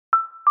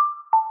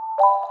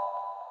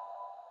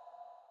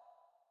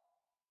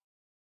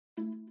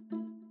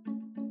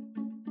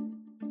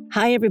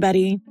Hi,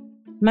 everybody.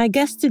 My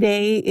guest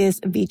today is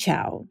Vi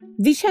Chao.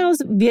 Vi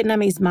Chao's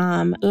Vietnamese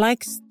mom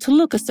likes to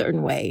look a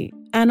certain way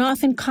and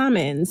often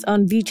comments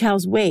on Vi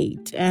Chao's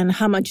weight and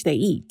how much they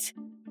eat.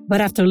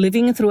 But after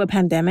living through a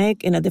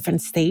pandemic in a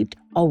different state,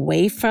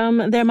 away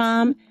from their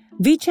mom,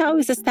 Vi Chao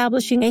is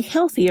establishing a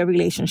healthier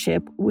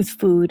relationship with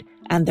food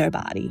and their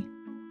body.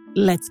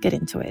 Let's get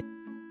into it.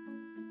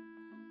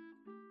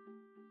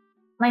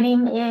 My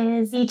name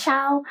is Vi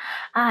Chao.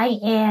 I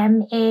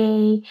am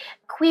a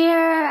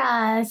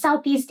queer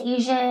Southeast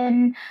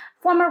Asian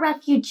former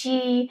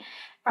refugee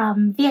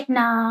from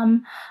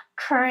Vietnam,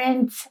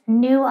 current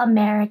new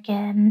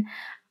American.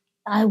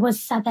 I was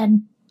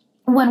 7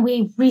 when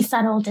we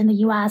resettled in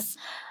the U.S.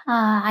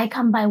 I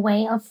come by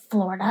way of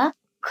Florida,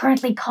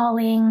 currently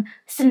calling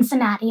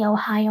Cincinnati,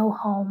 Ohio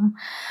home.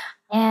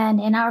 And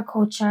in our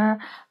culture,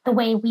 the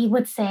way we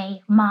would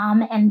say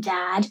mom and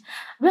dad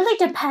really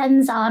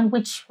depends on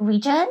which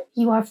region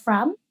you are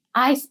from.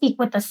 I speak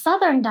with the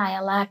Southern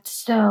dialect,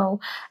 so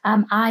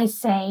I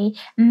say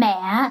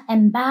mẹ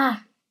and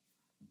ba.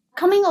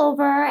 Coming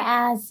over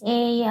as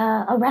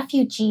a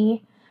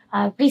refugee,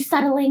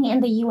 resettling in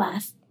the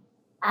U.S.,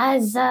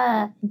 as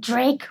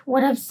Drake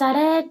would have said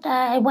it,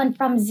 it went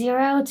from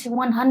 0 to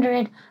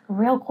 100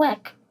 real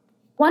quick.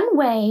 One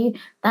way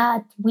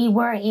that we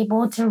were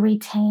able to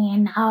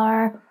retain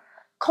our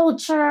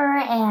culture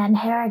and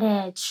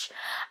heritage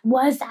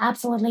was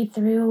absolutely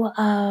through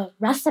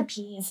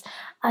recipes,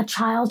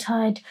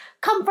 childhood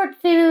comfort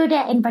food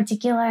in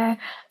particular,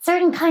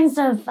 certain kinds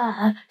of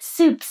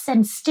soups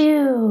and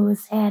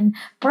stews and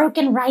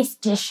broken rice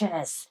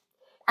dishes.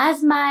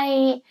 As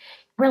my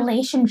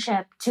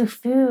relationship to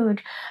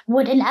food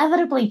would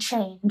inevitably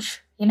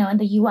change, in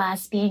the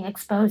US, being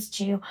exposed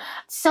to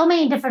so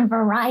many different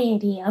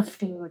variety of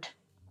food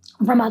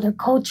from other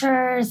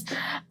cultures,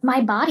 my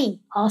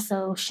body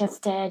also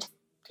shifted.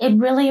 It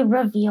really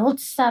revealed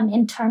some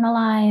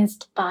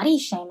internalized body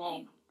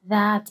shaming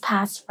that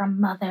passed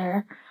from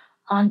mother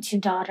onto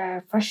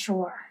daughter for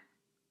sure.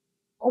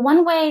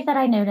 One way that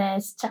I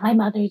noticed my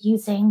mother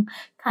using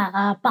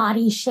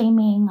body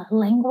shaming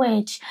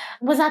language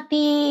was at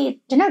the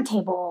dinner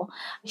table.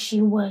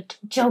 She would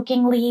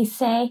jokingly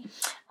say,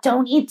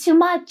 "Don't eat too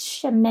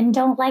much. Men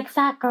don't like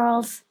fat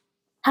girls.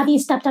 Have you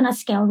stepped on a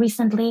scale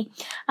recently?"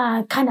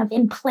 Kind of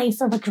in place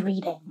of a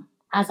greeting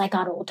as I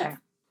got older.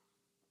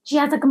 She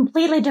has a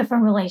completely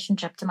different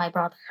relationship to my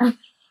brother.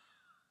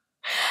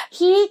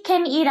 He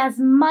can eat as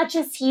much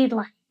as he'd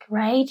like,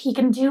 right? He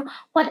can do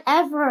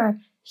whatever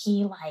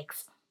he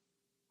likes.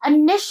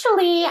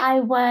 Initially, I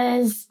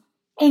was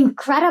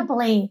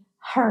incredibly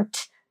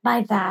hurt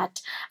by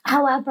that.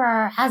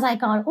 However, as I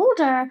got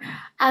older,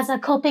 as a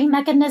coping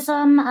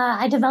mechanism,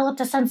 I developed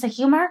a sense of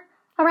humor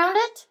around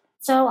it.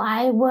 So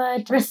I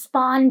would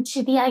respond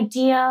to the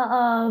idea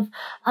of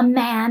a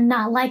man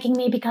not liking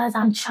me because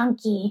I'm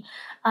chunky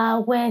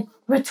with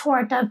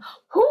retort of,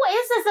 "Who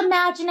is this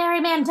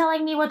imaginary man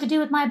telling me what to do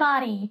with my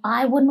body?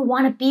 I wouldn't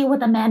want to be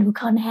with a man who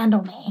couldn't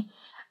handle me."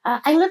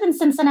 I live in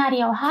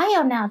Cincinnati,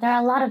 Ohio now. There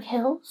are a lot of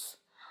hills.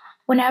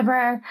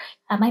 Whenever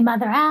my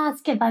mother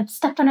asked if I've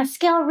stepped on a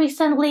scale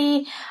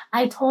recently,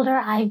 I told her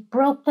I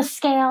broke the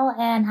scale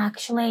and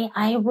actually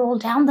I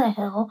rolled down the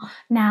hill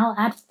now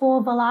at full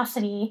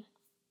velocity.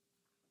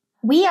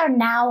 We are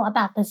now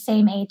about the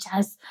same age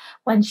as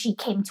when she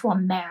came to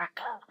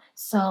America,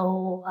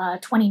 so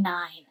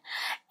 29.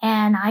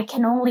 And I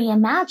can only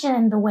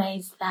imagine the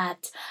ways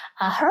that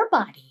her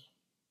body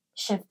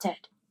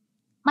shifted.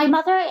 My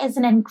mother is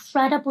an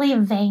incredibly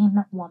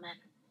vain woman.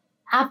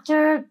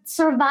 After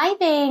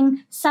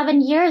surviving 7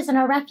 years in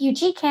a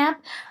refugee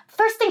camp,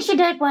 first thing she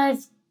did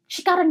was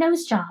she got a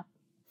nose job.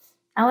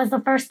 That was the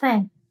first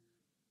thing.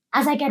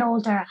 As I get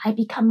older, I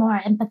become more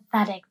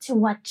empathetic to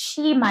what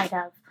she might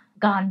have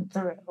gone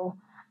through.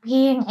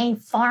 Being a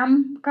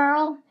farm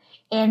girl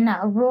in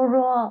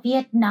rural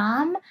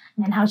Vietnam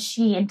and how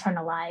she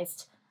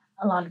internalized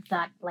a lot of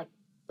that, like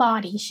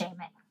body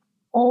shaming.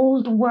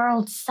 Old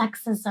world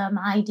sexism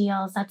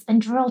ideals that's been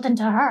drilled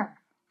into her.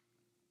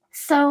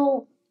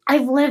 So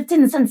I've lived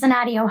in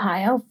Cincinnati,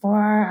 Ohio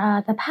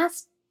for the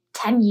past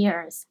 10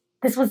 years.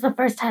 This was the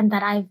first time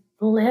that I've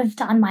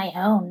lived on my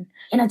own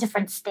in a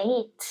different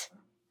state.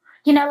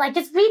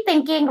 Just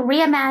rethinking,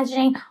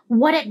 reimagining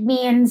what it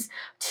means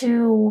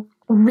to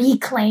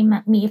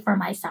reclaim me for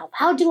myself.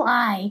 How do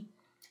I,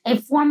 a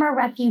former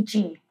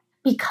refugee,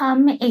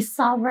 become a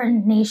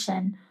sovereign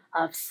nation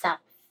of self?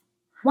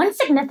 One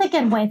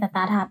significant way that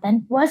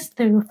happened was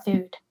through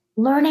food.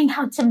 Learning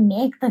how to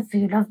make the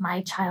food of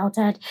my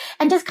childhood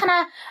and just kind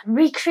of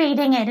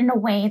recreating it in a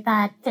way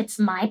that fits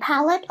my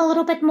palate a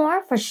little bit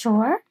more, for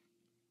sure.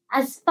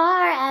 As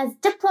far as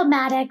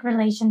diplomatic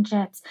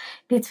relationships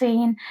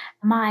between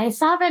my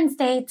sovereign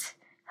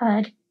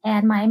statehood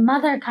and my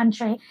mother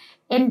country,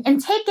 in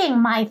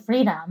taking my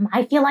freedom,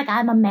 I feel like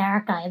I'm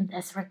America in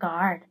this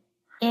regard.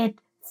 It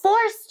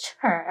forced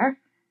her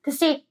to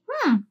say,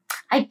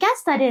 I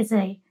guess that is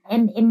an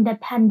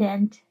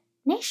independent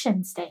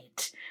nation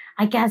state.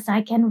 I guess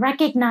I can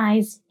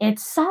recognize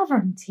its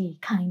sovereignty,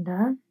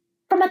 kinda.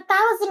 From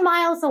 1,000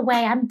 miles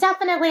away, I'm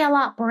definitely a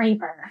lot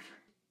braver.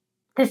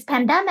 This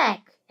pandemic,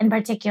 in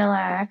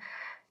particular,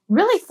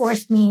 really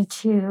forced me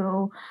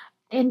to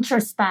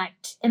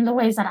introspect in the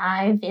ways that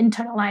I've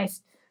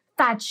internalized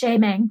fat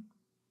shaming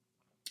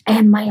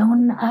and my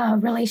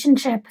own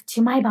relationship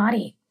to my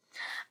body.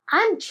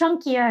 I'm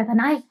chunkier than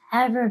I've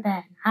ever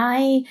been.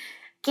 I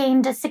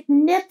gained a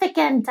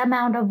significant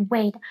amount of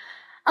weight.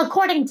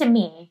 According to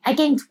me, I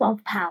gained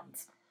 12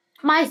 pounds.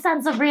 My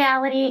sense of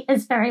reality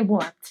is very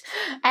warped,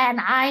 and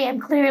I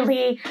am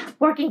clearly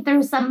working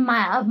through some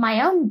of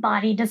my own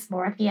body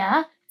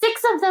dysmorphia.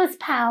 6 of those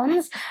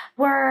pounds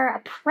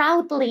were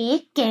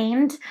proudly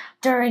gained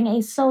during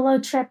a solo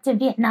trip to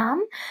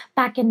Vietnam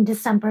back in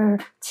December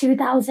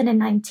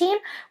 2019,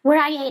 where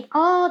I ate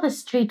all the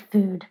street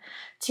food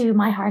to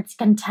my heart's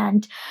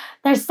content.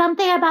 There's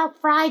something about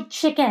fried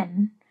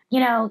chicken,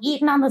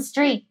 eaten on the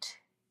street.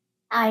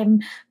 I'm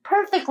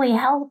perfectly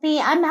healthy.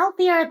 I'm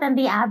healthier than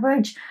the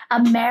average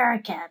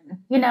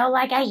American.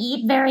 I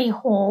eat very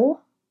whole.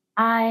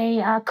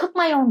 I cook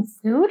my own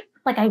food.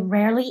 I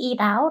rarely eat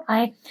out.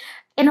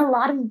 In a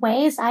lot of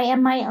ways, I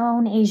am my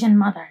own Asian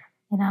mother.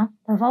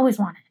 I've always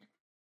wanted.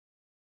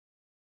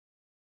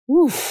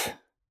 Oof.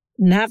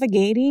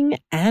 Navigating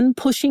and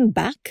pushing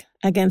back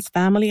against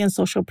family and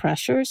social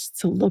pressures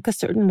to look a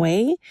certain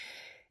way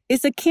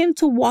is akin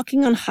to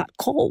walking on hot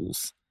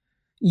coals.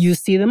 You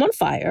see them on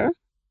fire.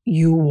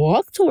 You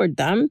walk toward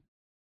them,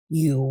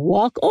 you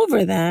walk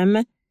over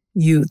them,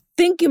 you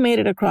think you made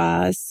it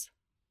across,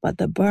 but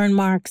the burn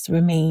marks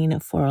remain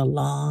for a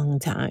long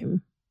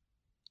time.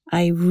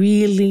 I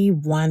really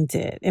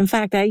wanted, in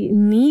fact, I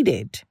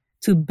needed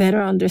to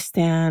better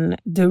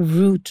understand the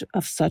root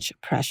of such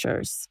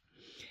pressures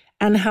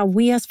and how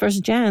we as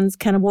first gens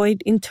can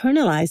avoid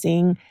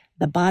internalizing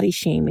the body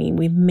shaming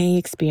we may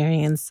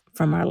experience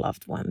from our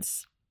loved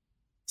ones.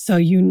 So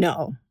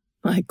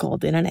I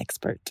called in an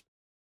expert.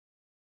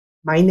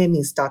 My name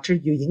is Dr.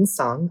 Yu-Ying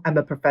Song. I'm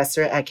a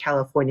professor at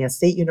California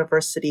State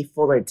University,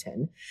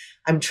 Fullerton.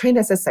 I'm trained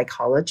as a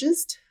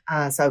psychologist.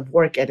 So I've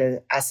worked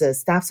as a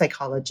staff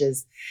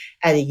psychologist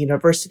at a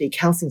university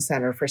counseling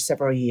center for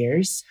several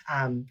years.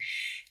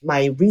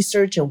 My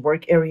research and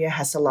work area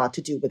has a lot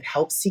to do with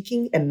help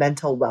seeking and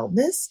mental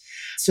wellness.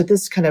 So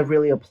this kind of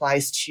really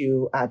applies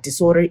to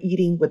disorder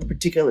eating with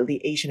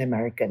particularly Asian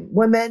American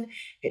women,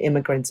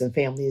 immigrants and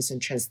families,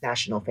 and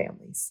transnational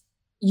families.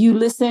 You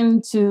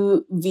listened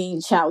to V.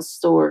 Chow's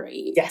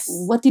story. Yes.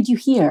 What did you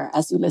hear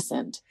as you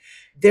listened?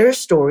 Their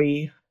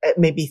story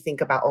made me think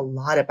about a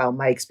lot about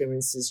my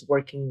experiences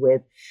working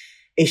with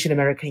Asian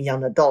American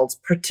young adults,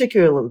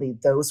 particularly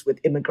those with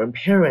immigrant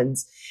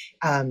parents.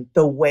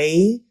 The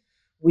way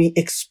we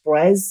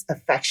express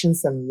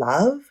affections and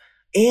love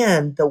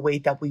and the way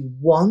that we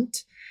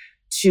want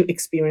to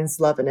experience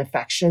love and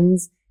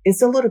affections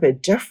is a little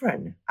bit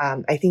different.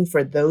 I think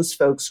for those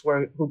folks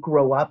who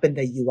grow up in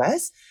the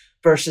U.S.,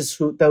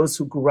 versus those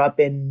who grew up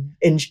in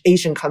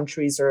Asian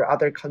countries or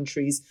other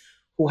countries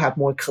who have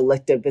more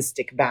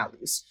collectivistic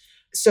values.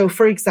 So,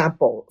 for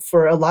example,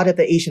 for a lot of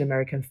the Asian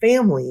American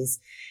families,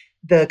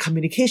 the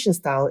communication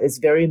style is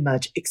very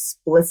much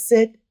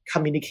explicit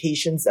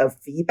communications of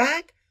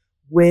feedback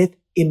with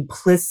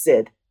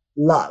implicit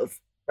love,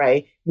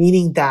 right?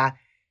 Meaning that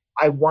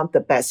I want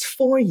the best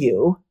for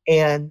you.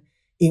 And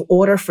in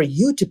order for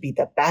you to be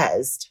the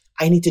best,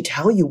 I need to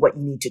tell you what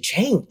you need to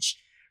change,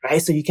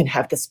 right? So you can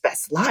have this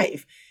best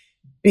life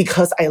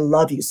because I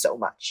love you so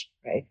much,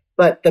 right?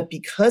 But the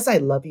because I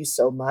love you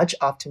so much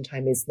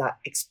oftentimes is not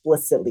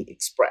explicitly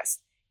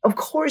expressed. Of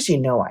course, I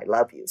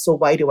love you. So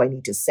why do I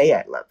need to say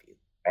I love you,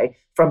 right?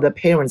 From the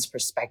parent's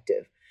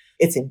perspective,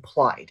 it's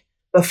implied.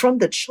 But from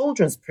the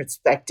children's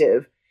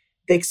perspective,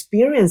 the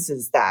experience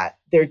is that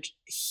they're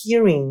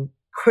hearing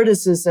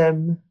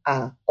criticism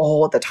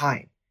all the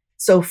time.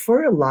 So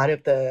for a lot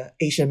of the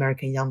Asian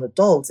American young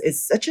adults,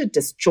 it's such a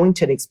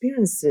disjointed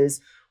experiences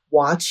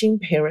watching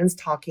parents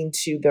talking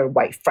to their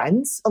white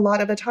friends a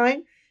lot of the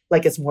time.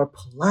 Like it's more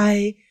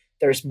polite.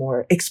 There's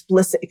more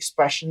explicit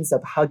expressions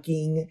of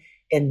hugging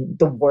and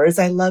the words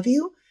I love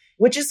you,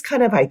 which is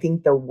kind of, I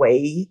think, the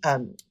way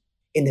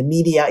in the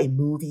media, in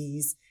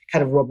movies,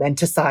 kind of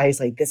romanticize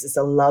like this is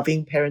a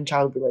loving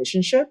parent-child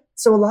relationship.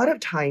 So a lot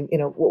of time,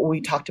 what we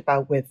talked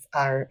about with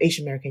our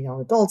Asian American young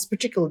adults,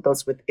 particularly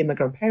those with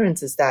immigrant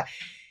parents, is that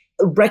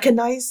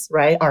recognize,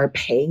 right, our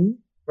pain,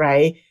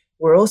 right?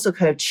 We're also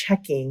kind of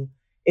checking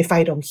if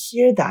I don't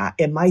hear that,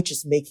 am I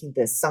just making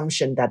the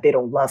assumption that they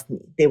don't love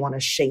me? They want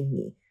to shame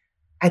me.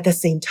 At the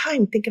same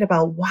time, thinking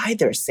about why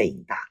they're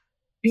saying that.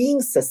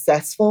 Being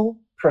successful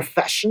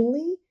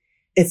professionally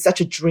is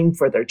such a dream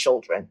for their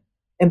children.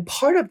 And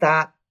part of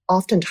that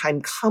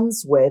oftentimes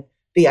comes with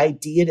the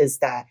idea is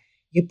that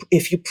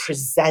if you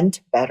present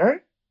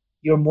better,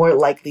 you're more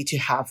likely to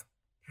have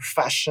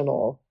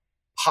professional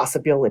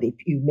possibility.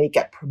 You may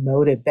get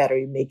promoted better.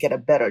 You may get a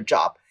better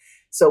job.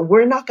 So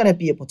we're not going to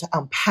be able to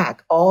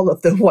unpack all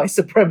of the white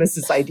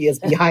supremacist ideas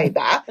behind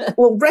that.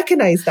 We'll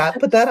recognize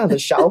that, put that on the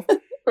shelf.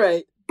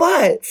 Right.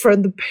 But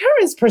from the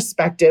parents'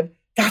 perspective,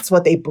 that's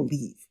what they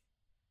believe.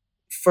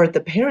 For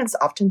the parents,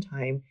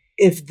 oftentimes,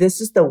 if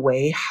this is the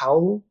way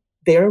how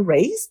they're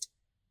raised,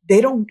 they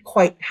don't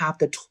quite have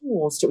the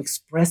tools to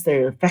express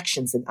their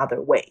affections in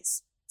other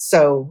ways.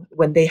 So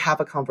when they have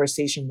a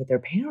conversation with their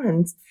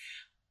parents,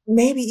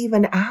 maybe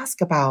even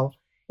ask about,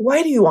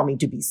 why do you want me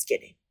to be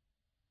skinny?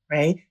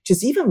 Right?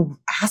 Just even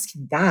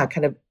asking that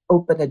kind of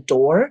open a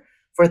door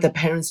for the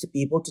parents to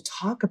be able to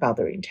talk about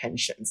their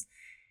intentions.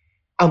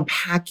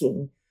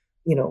 Unpacking,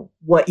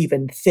 what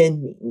even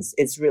thin means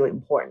is really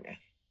important.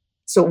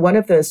 So one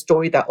of the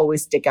stories that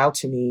always stick out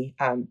to me,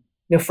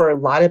 for a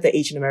lot of the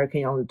Asian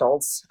American young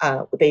adults,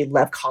 they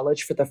left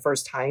college for the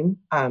first time.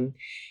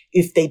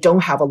 If they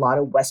don't have a lot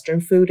of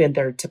Western food in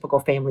their typical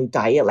family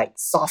diet, like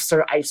soft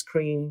serve ice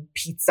cream,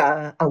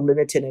 pizza,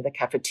 unlimited in the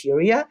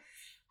cafeteria,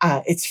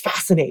 it's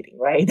fascinating,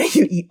 right? That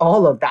you eat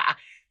all of that.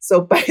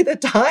 So by the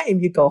time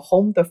you go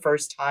home the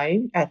first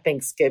time at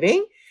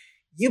Thanksgiving,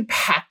 you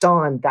packed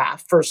on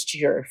that first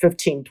year,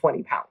 15,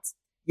 20 pounds.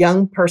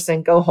 Young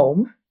person go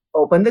home,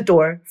 open the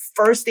door.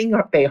 First thing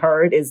they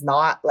heard is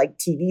not like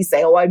TV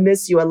say, oh, I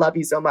miss you. I love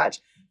you so much.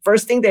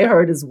 First thing they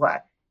heard is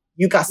what?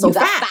 You got so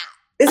fat.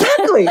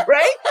 Exactly,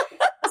 right?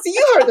 So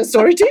you heard the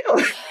story too.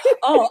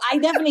 Oh, I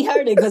definitely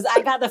heard it because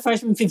I got the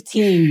freshman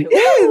 15.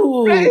 Yeah,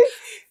 right?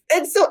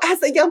 And so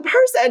as a young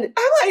person,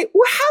 I'm like,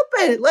 what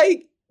happened?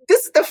 Like,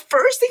 this is the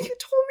first thing you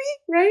told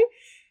me, right?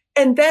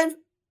 And then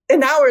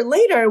an hour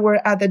later, we're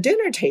at the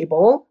dinner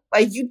table.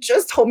 Like, you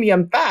just told me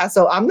I'm fat,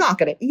 so I'm not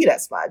going to eat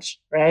as much,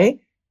 right?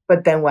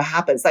 But then what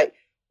happens? Like,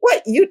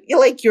 what?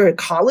 You're a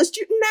college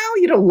student now?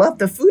 You don't love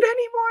the food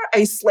anymore?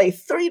 I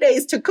slaved 3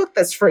 days to cook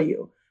this for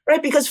you,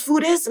 right? Because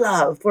food is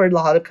love for a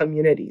lot of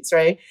communities,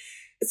 right?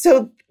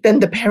 So then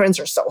the parents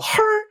are so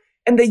hurt.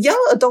 And the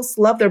young adults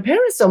love their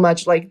parents so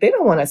much, like they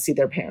don't want to see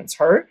their parents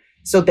hurt.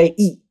 So they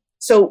eat.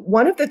 So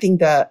one of the things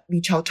that Li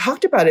Chao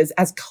talked about is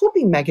as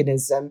coping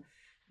mechanism,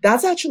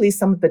 that's actually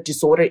some of the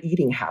disorder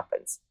eating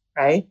happens,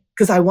 right?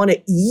 Because I want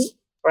to eat,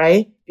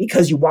 right?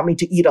 Because you want me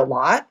to eat a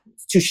lot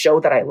to show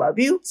that I love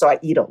you. So I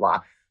eat a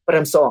lot, but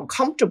I'm so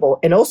uncomfortable.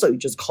 And also you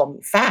just call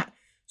me fat.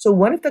 So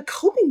one of the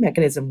coping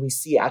mechanisms we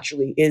see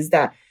actually is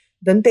that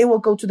then they will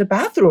go to the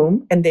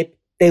bathroom and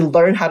they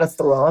learn how to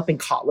throw up in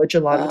college a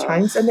lot of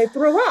times and they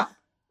throw up,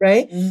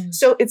 right?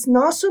 So it's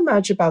not so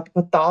much about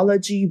the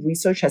pathology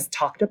research has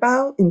talked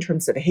about in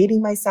terms of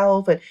hating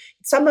myself. And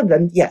some of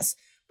them, yes.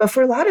 But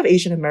for a lot of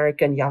Asian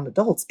American young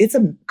adults, it's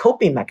a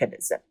coping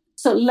mechanism.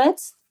 So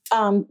let's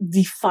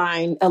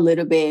define a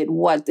little bit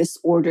what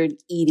disordered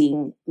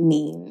eating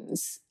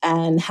means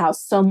and how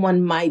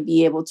someone might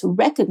be able to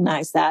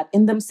recognize that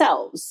in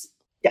themselves.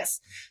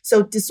 Yes.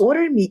 So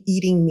disordered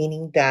eating,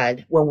 meaning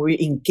that when we're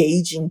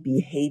engaging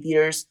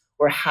behaviors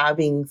or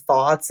having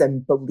thoughts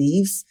and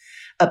beliefs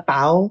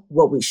about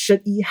what we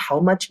should eat, how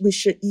much we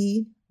should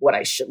eat, what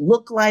I should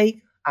look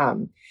like,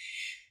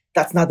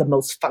 that's not the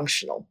most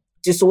functional.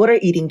 Disorder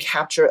eating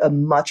capture a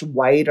much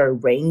wider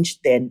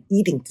range than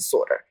eating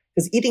disorder,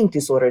 because eating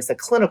disorder is a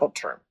clinical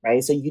term,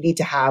 right? So you need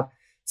to have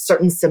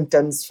certain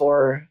symptoms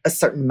for a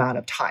certain amount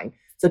of time.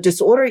 So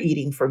disorder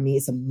eating for me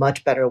is a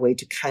much better way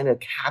to kind of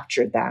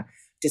capture that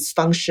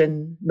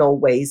dysfunctional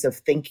ways of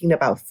thinking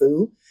about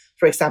food.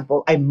 For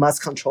example, I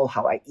must control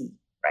how I eat,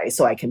 right?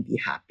 So I can be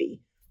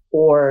happy.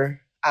 Or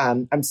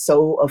I'm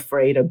so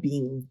afraid of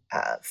being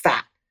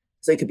fat.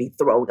 So it could be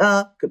thrown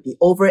up, could be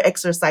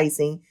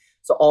over-exercising.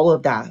 So all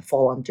of that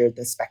fall under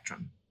the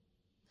spectrum.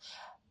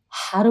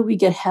 How do we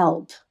get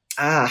help?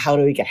 How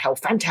do we get help?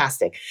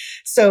 Fantastic.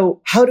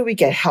 So how do we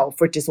get help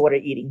for disorder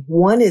eating?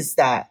 One is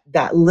that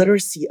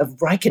literacy of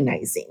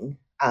recognizing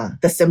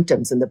the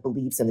symptoms and the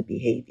beliefs and the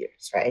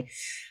behaviors, right?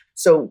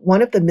 So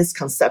one of the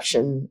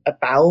misconceptions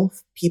about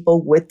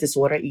people with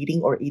disorder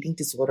eating or eating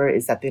disorder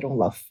is that they don't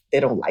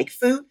like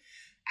food.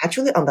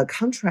 Actually, on the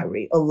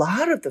contrary, a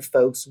lot of the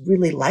folks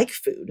really like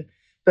food,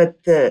 but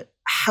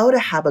how to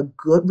have a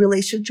good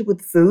relationship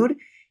with food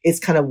is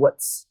kind of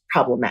what's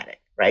problematic,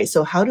 right?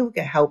 So how do we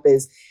get help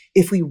is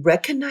if we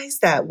recognize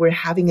that we're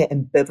having an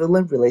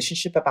ambivalent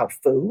relationship about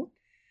food,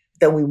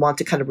 then we want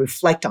to kind of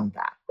reflect on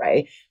that,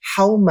 right?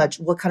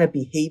 What kind of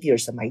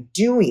behaviors am I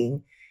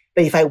doing?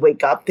 But if I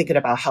wake up thinking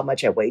about how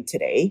much I weigh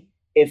today,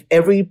 if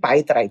every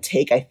bite that I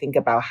take, I think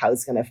about how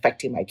it's going to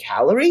affect my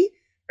calorie,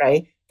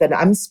 right? Then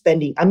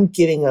I'm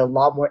giving a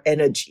lot more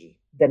energy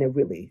than it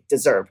really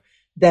deserves.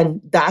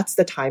 Then that's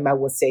the time I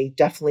would say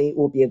definitely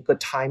will be a good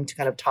time to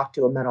kind of talk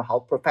to a mental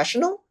health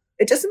professional.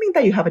 It doesn't mean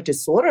that you have a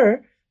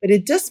disorder, but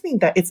it does mean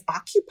that it's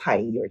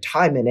occupying your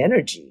time and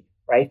energy,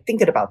 right?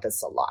 Thinking about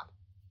this a lot.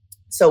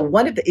 So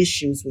one of the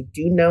issues we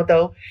do know,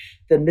 though,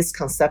 the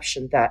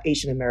misconception that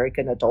Asian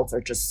American adults are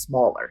just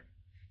smaller.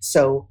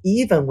 So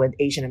even when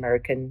Asian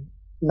American,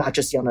 not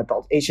just young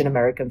adults, Asian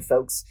American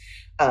folks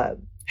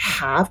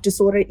have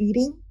disorder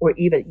eating or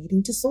even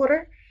eating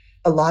disorder,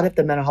 a lot of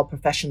the mental health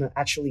professional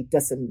actually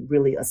doesn't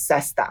really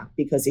assess that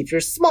because if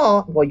you're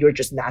small, well, you're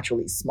just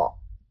naturally small.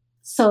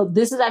 So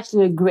this is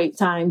actually a great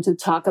time to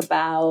talk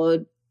about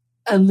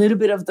a little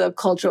bit of the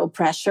cultural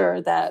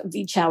pressure that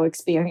Vi Chao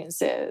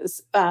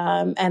experiences.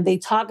 And they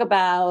talk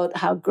about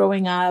how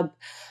growing up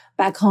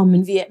back home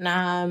in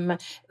Vietnam,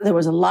 there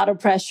was a lot of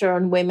pressure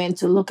on women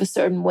to look a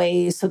certain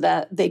way so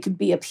that they could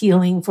be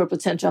appealing for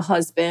potential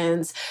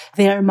husbands.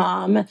 Their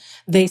mom,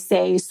 they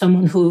say,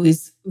 someone who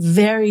is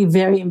very,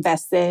 very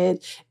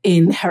invested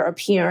in her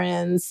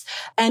appearance.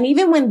 And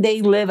even when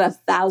they live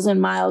 1,000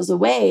 miles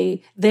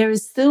away, there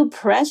is still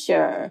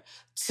pressure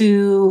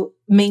to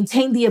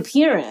maintain the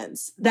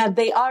appearance that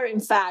they are,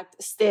 in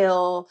fact,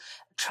 still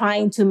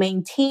trying to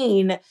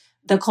maintain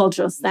the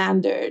cultural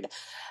standard.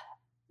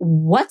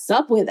 What's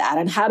up with that?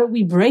 And how do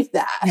we break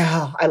that?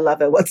 Yeah, I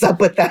love it. What's up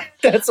with that?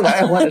 That's what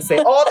I want to say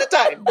all the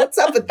time. What's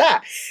up with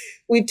that?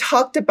 We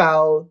talked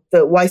about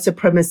the white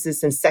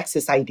supremacist and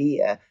sexist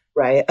idea,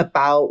 right?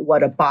 About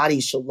what a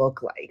body should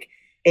look like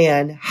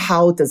and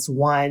how does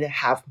one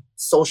have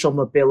social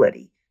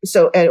mobility.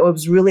 So and I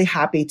was really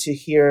happy to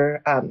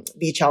hear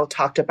Vichao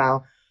talked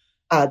about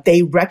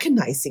they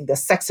recognizing the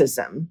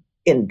sexism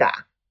in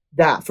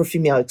that for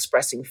female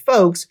expressing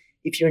folks,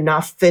 if you're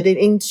not fitting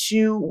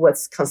into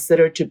what's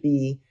considered to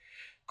be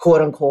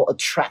quote unquote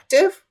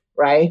attractive,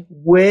 right?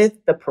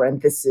 With the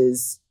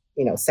parenthesis,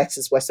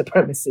 sexist white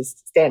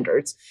supremacist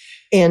standards.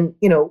 And,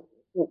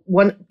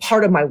 one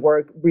part of my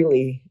work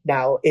really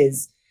now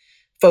is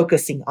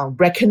focusing on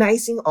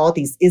recognizing all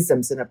these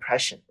isms and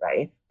oppression,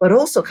 right? But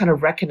also kind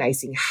of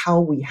recognizing how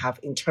we have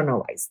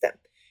internalized them.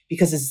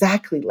 Because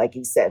exactly like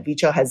you said,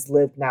 Vichao has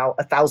lived now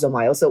 1,000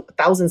 miles, so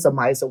thousands of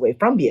miles away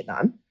from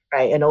Vietnam,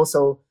 right? And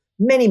also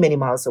many, many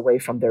miles away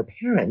from their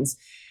parents.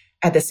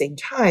 At the same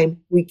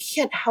time, we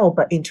can't help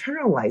but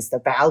internalize the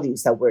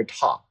values that we're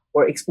taught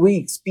or we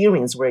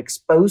experience, we're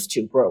exposed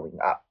to growing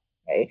up,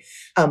 right?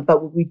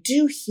 But what we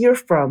do hear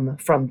from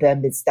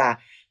them is that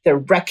they're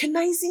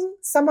recognizing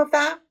some of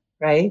that,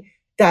 right?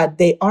 That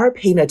they are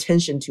paying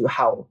attention to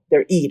how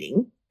they're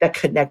eating, that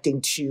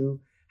connecting to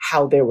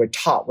how they were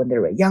taught when they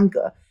were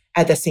younger.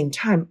 At the same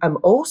time, I'm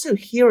also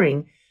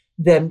hearing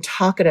them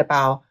talking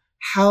about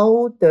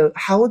how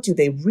do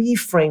they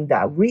reframe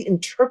that,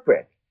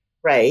 reinterpret,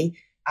 right?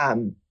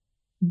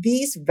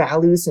 These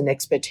values and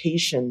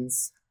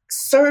expectations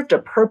served a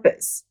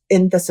purpose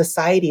in the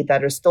society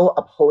that are still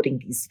upholding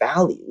these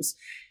values.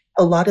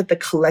 A lot of the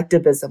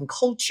collectivism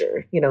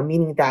culture,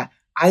 meaning that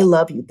I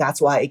love you,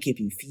 that's why I give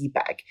you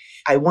feedback.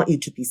 I want you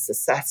to be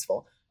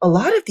successful. A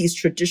lot of these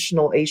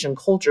traditional Asian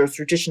cultures,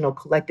 traditional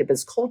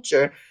collectivist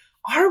culture,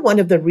 are one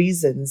of the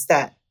reasons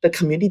that the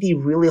community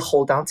really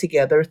hold on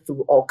together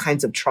through all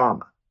kinds of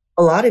trauma.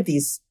 A lot of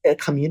these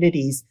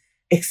communities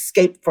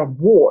escape from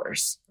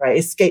wars, right?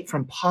 Escape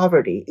from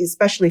poverty,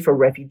 especially for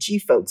refugee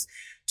folks,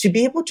 to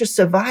be able to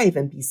survive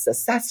and be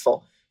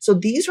successful. So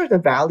these are the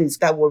values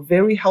that were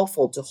very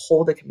helpful to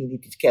hold the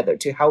community together,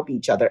 to help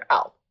each other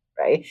out,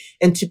 right?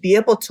 And to be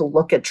able to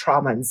look at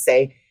trauma and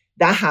say,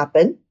 that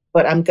happened,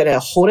 but I'm going to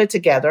hold it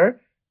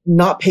together,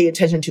 not pay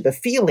attention to the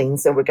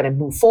feelings, and we're going to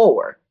move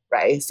forward,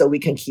 right? So we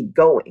can keep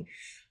going.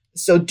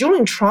 So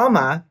during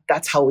trauma,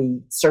 that's how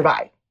we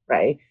survive,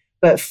 right?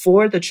 But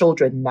for the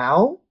children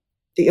now,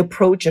 the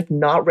approach of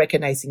not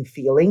recognizing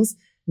feelings,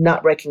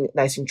 not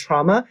recognizing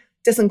trauma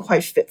doesn't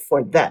quite fit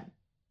for them.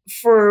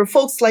 For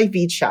folks like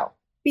Vichao,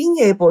 being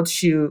able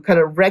to kind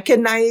of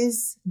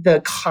recognize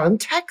the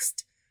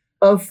context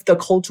of the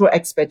cultural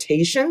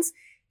expectations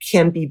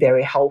can be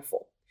very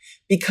helpful.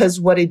 Because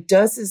what it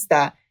does is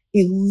that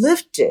it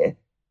lifted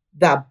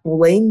that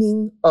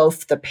blaming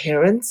of the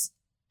parents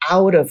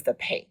out of the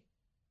pain,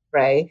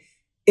 right?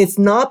 It's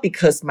not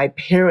because my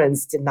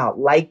parents did not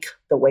like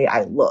the way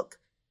I look.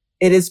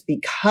 It is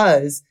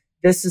because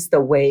this is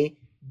the way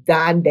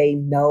that they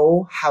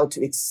know how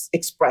to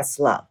express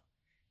love.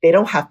 They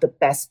don't have the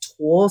best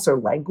tools or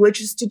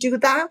languages to do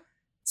that.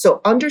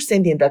 So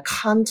understanding the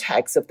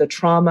context of the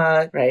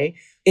trauma, right?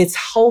 It's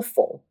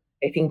helpful,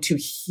 I think, to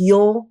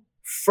heal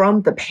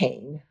from the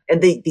pain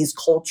and these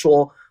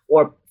cultural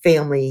or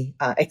family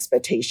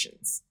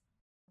expectations.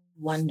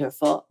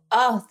 Wonderful.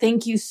 Oh,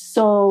 thank you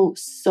so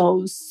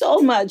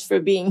much for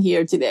being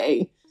here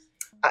today.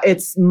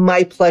 It's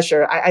my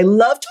pleasure. I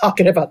love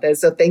talking about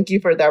this. So thank you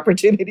for the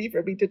opportunity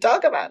for me to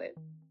talk about it.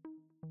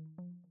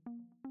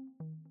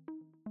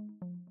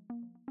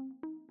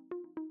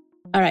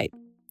 All right,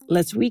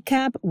 let's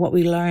recap what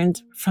we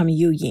learned from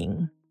Yu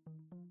Ying.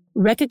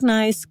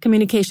 Recognize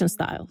communication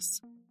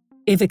styles.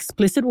 If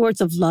explicit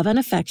words of love and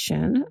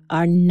affection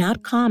are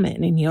not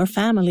common in your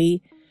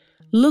family,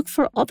 look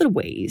for other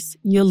ways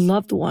your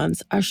loved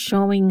ones are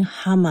showing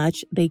how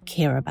much they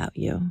care about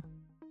you.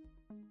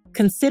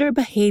 Consider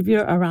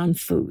behavior around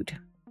food.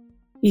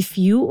 If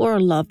you or a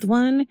loved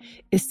one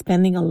is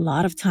spending a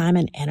lot of time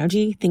and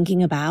energy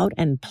thinking about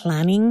and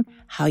planning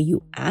how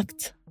you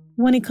act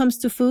when it comes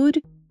to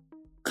food,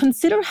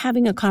 consider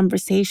having a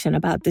conversation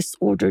about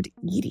disordered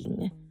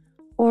eating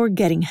or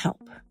getting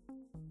help.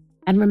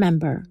 And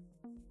remember,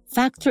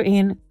 factor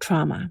in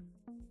trauma.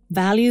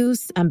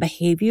 Values and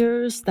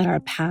behaviors that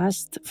are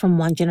passed from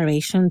one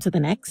generation to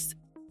the next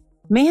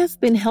may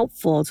have been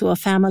helpful to a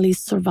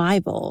family's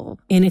survival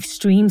in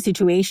extreme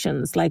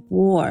situations like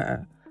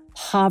war,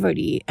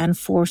 poverty, and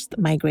forced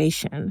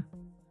migration.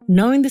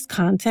 Knowing this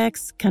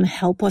context can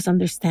help us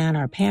understand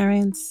our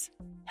parents,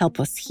 help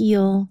us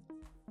heal,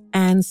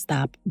 and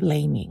stop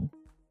blaming.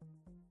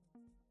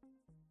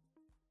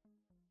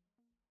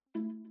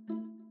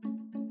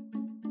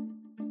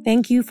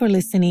 Thank you for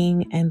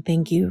listening, and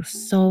thank you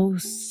so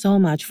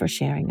much for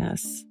sharing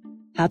us.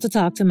 How to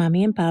Talk to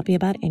Mommy and Papi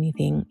About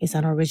Anything is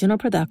an original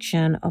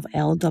production of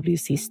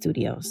LWC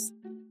Studios.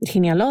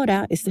 Virginia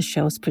Lora is the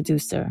show's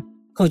producer.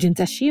 Kojun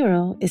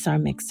Tashiro is our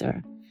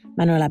mixer.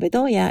 Manuela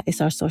Bedoya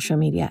is our social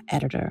media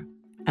editor.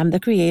 I'm the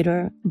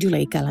creator,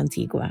 Juleika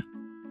Lantigua.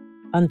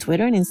 On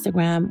Twitter and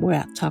Instagram, we're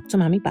at Talk to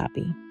Mommy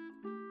Papi.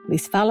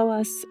 Please follow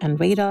us and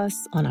rate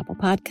us on Apple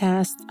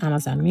Podcasts,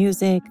 Amazon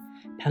Music,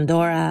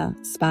 Pandora,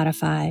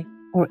 Spotify,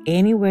 or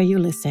anywhere you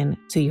listen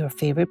to your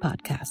favorite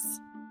podcasts.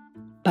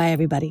 Bye,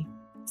 everybody.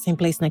 Same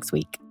place next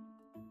week.